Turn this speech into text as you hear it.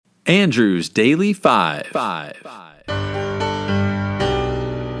Andrew's Daily Five.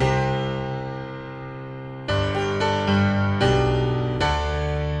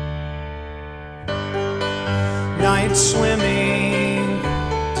 Night swimming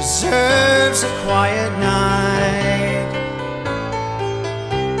deserves a quiet night.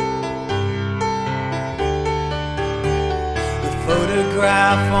 The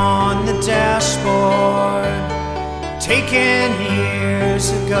photograph on the dashboard, taken years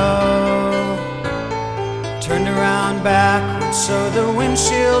ago, turned around backwards so the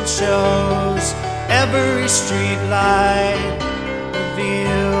windshield shows. Every street light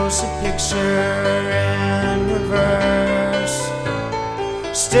reveals a picture in reverse.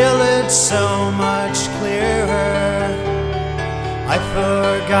 Still it's so much clearer. I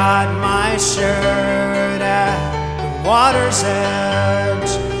forgot my shirt at the water's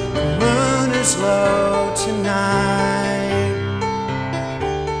edge. The moon is low tonight.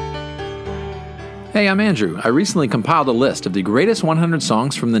 Hey, I'm Andrew. I recently compiled a list of the greatest 100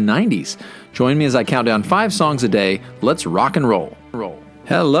 songs from the 90s. Join me as I count down 5 songs a day. Let's rock and roll.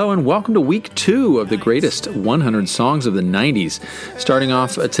 Hello and welcome to week 2 of the greatest 100 songs of the 90s. Starting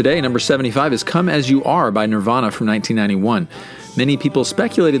off today, number 75 is Come As You Are by Nirvana from 1991. Many people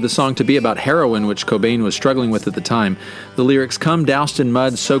speculated the song to be about heroin, which Cobain was struggling with at the time. The lyrics, "Come doused in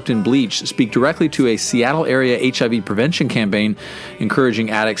mud, soaked in bleach," speak directly to a Seattle area HIV prevention campaign encouraging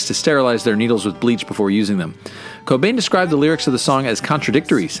addicts to sterilize their needles with bleach before using them. Cobain described the lyrics of the song as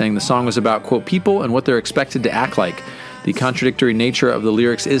contradictory, saying the song was about, quote, people and what they're expected to act like. The contradictory nature of the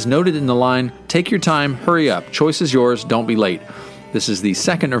lyrics is noted in the line, "Take your time, hurry up, choice is yours, don't be late." This is the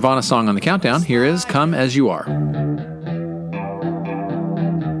second Nirvana song on the countdown. Here is Come As You Are.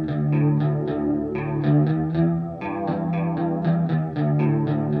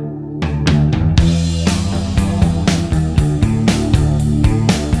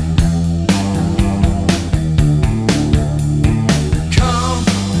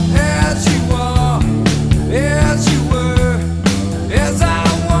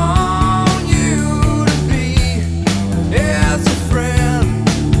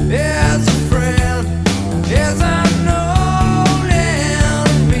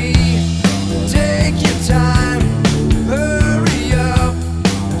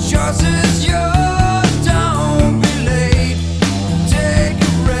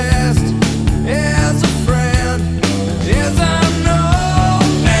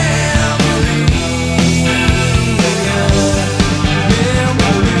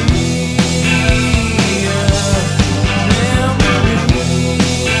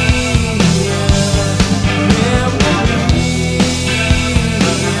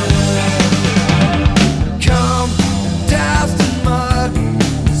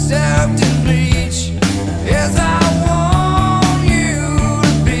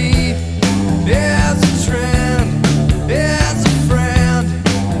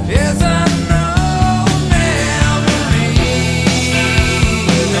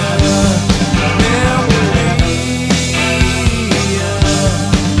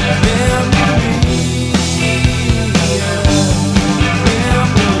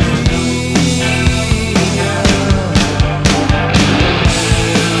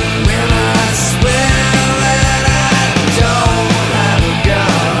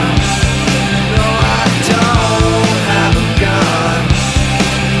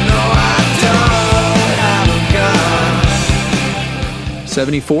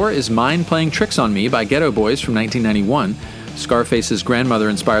 '74 is Mind Playing Tricks on Me by Ghetto Boys from 1991. Scarface's grandmother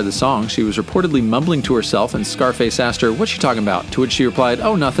inspired the song. She was reportedly mumbling to herself, and Scarface asked her, "What's she talking about?" To which she replied,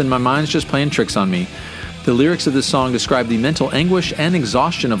 "Oh, nothing, my mind's just playing tricks on me." The lyrics of this song describe the mental anguish and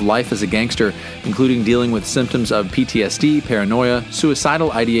exhaustion of life as a gangster, including dealing with symptoms of PTSD, paranoia,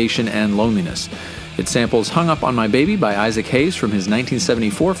 suicidal ideation, and loneliness. It samples Hung Up on My Baby by Isaac Hayes from his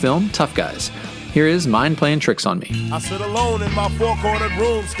 1974 film Tough Guys. Here is Mind Playing Tricks on Me. I sit alone in my four-cornered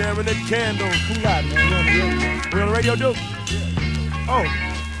room staring at candles. Who got it, man? We on the radio, dude? Yeah. Oh,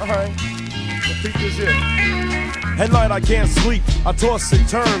 all right. Well, peep this here. At night I can't sleep. I toss and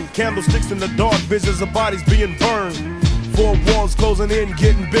turn. Candlesticks in the dark. Visions of bodies being burned. Four walls closing in,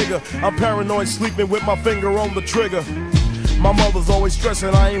 getting bigger. I'm paranoid, sleeping with my finger on the trigger. My mother's always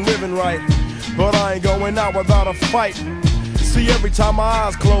stressing I ain't living right, but I ain't going out without a fight. See, every time my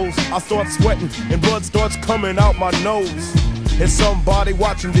eyes close, I start sweating and blood starts coming out my nose. It's somebody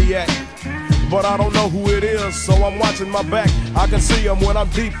watching the act, but I don't know who it is, so I'm watching my back. I can see him when I'm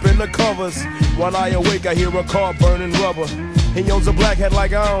deep in the covers. When I awake, I hear a car burning rubber. He owns a black hat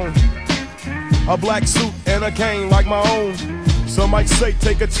like I own, a black suit and a cane like my own. Some might say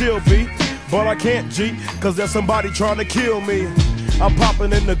take a chill beat, but I can't, G, cause there's somebody trying to kill me. I'm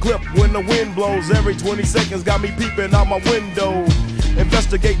popping in the clip when the wind blows. Every 20 seconds got me peeping out my window.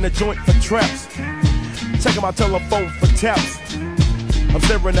 Investigating the joint for traps. Checking my telephone for taps. I'm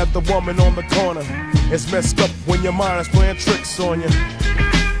staring at the woman on the corner. It's messed up when your mind is playing tricks on you.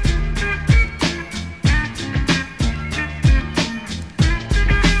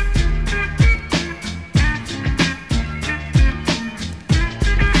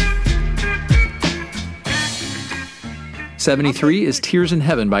 '73 is Tears in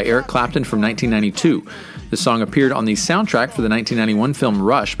Heaven by Eric Clapton from 1992. The song appeared on the soundtrack for the 1991 film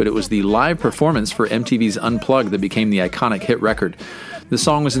Rush, but it was the live performance for MTV's Unplugged that became the iconic hit record. The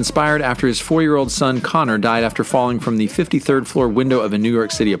song was inspired after his 4-year-old son Connor died after falling from the 53rd floor window of a New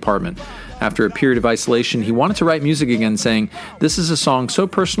York City apartment. After a period of isolation, he wanted to write music again, saying, "This is a song so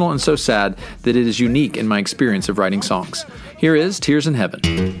personal and so sad that it is unique in my experience of writing songs." Here is Tears in Heaven.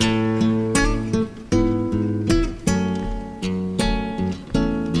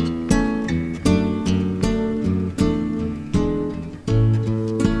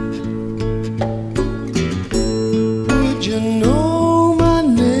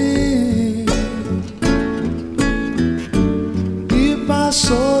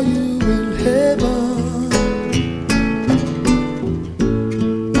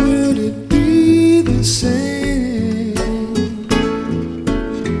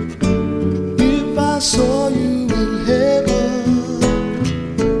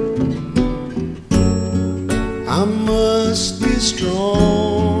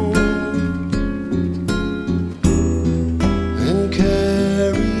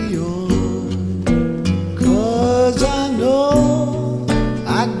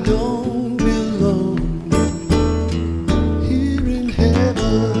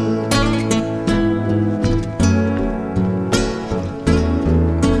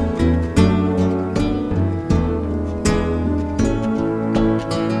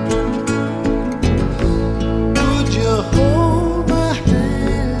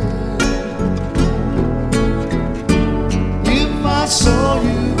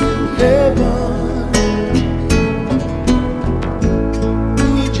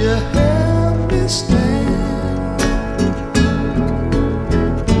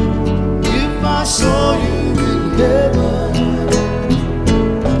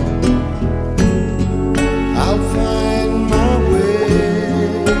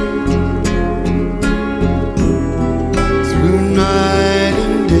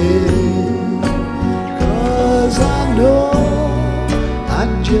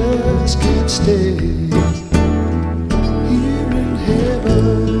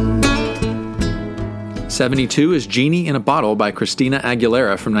 '72 is Genie in a Bottle by Christina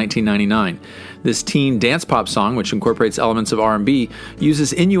Aguilera from 1999. This teen dance pop song, which incorporates elements of R&B,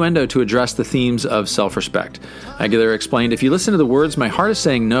 uses innuendo to address the themes of self-respect. Aguilera explained, "If you listen to the words, my heart is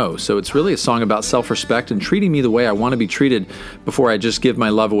saying no, so it's really a song about self-respect and treating me the way I want to be treated before I just give my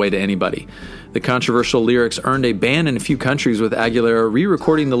love away to anybody." The controversial lyrics earned a ban in a few countries, with Aguilera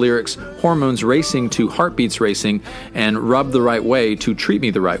re-recording the lyrics "Hormones Racing" to "Heartbeats Racing" and "Rub the Right Way" to "Treat Me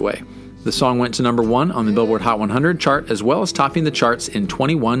the Right Way." The song went to number 1 on the Billboard Hot 100 chart, as well as topping the charts in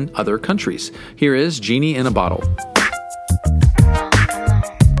 21 other countries. Here is Genie in a Bottle. I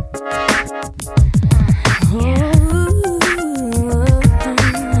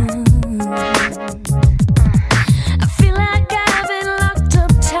feel like I've been locked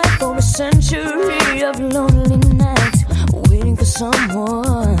up tight for a century of lonely nights, waiting for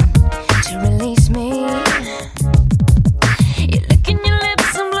someone to release me.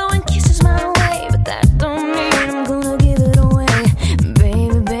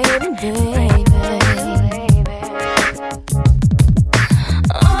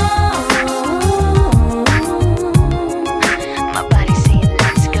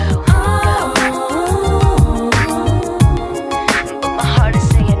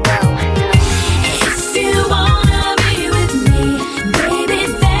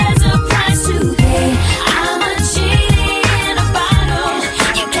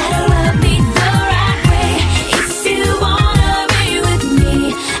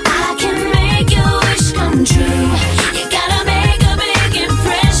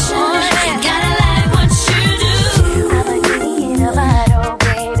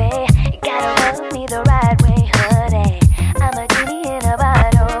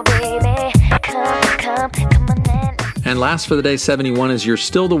 And last for the day, 71, is You're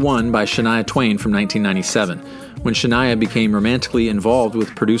Still the One by Shania Twain from 1997. When Shania became romantically involved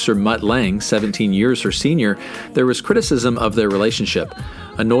with producer Mutt Lange, 17 years her senior, there was criticism of their relationship.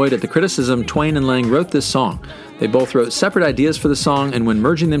 Annoyed at the criticism, Twain and Lang wrote this song. They both wrote separate ideas for the song, and when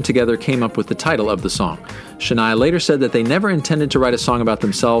merging them together came up with the title of the song. Shania later said that they never intended to write a song about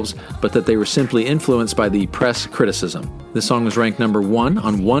themselves, but that they were simply influenced by the press criticism. This song was ranked number 1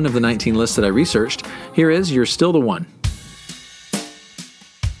 on one of the 19 lists that I researched. Here is You're Still the One.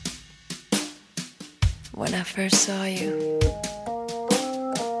 When I first saw you,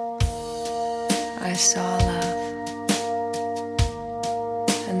 I saw love.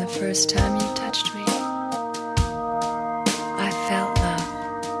 And the first time you touched me, I felt love.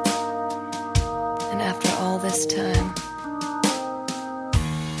 And after all this time,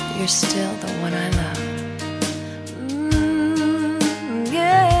 you're still the one I love.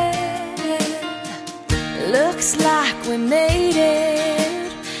 Yeah. Looks like we made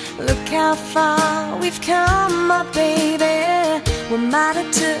it. Look how far we've come, my baby. We might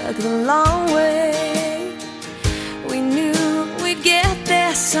have took the long way. We knew we'd get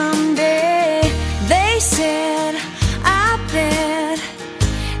there someday. They said, I bet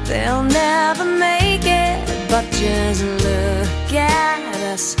they'll never make it. But just look at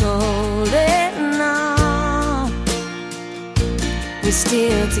us holding on. We're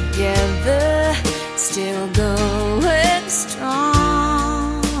still together, still going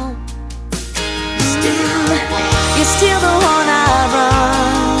strong. You're still the one I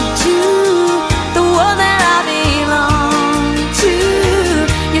run to, the one that I belong to.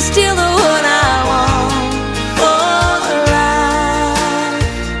 You're still the one I want for life.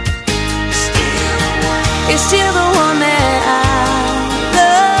 You're still the one that I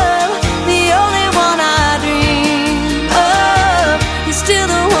love, the only one I dream of. You're still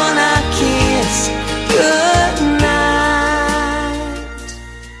the one I kiss goodnight.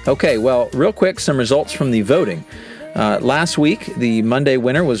 Okay, well, real quick, some results from the voting. Last week, the Monday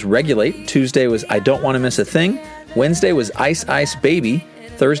winner was Regulate. Tuesday was I Don't Want to Miss a Thing. Wednesday was Ice Ice Baby.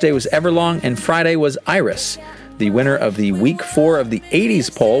 Thursday was Everlong. And Friday was Iris. The winner of the Week 4 of the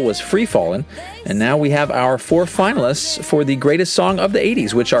 80s poll was Free Fallin'. And now we have our 4 finalists for the greatest song of the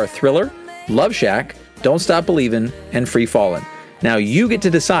 80s, which are Thriller, Love Shack, Don't Stop Believin', and Free Fallin'. Now you get to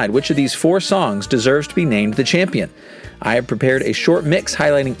decide which of these 4 songs deserves to be named the champion. I have prepared a short mix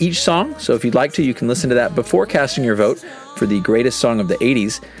highlighting each song, so if you'd like to, you can listen to that before casting your vote for the greatest song of the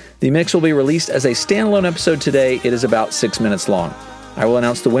 80s. The mix will be released as a standalone episode today. It is about 6 minutes long. I will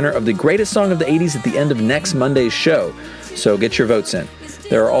announce the winner of the greatest song of the 80s at the end of next Monday's show, so get your votes in.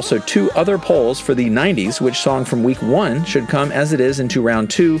 There are also 2 other polls for the 90s, which song from week 1 should come as it is into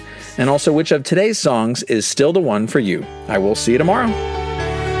round 2, and also which of today's songs is still the one for you. I will see you tomorrow.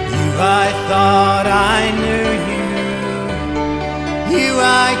 I thought I knew you. You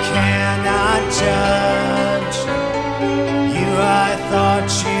I cannot judge. You I thought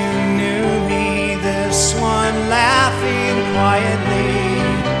you knew me. This one laughing quietly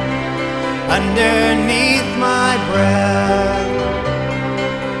underneath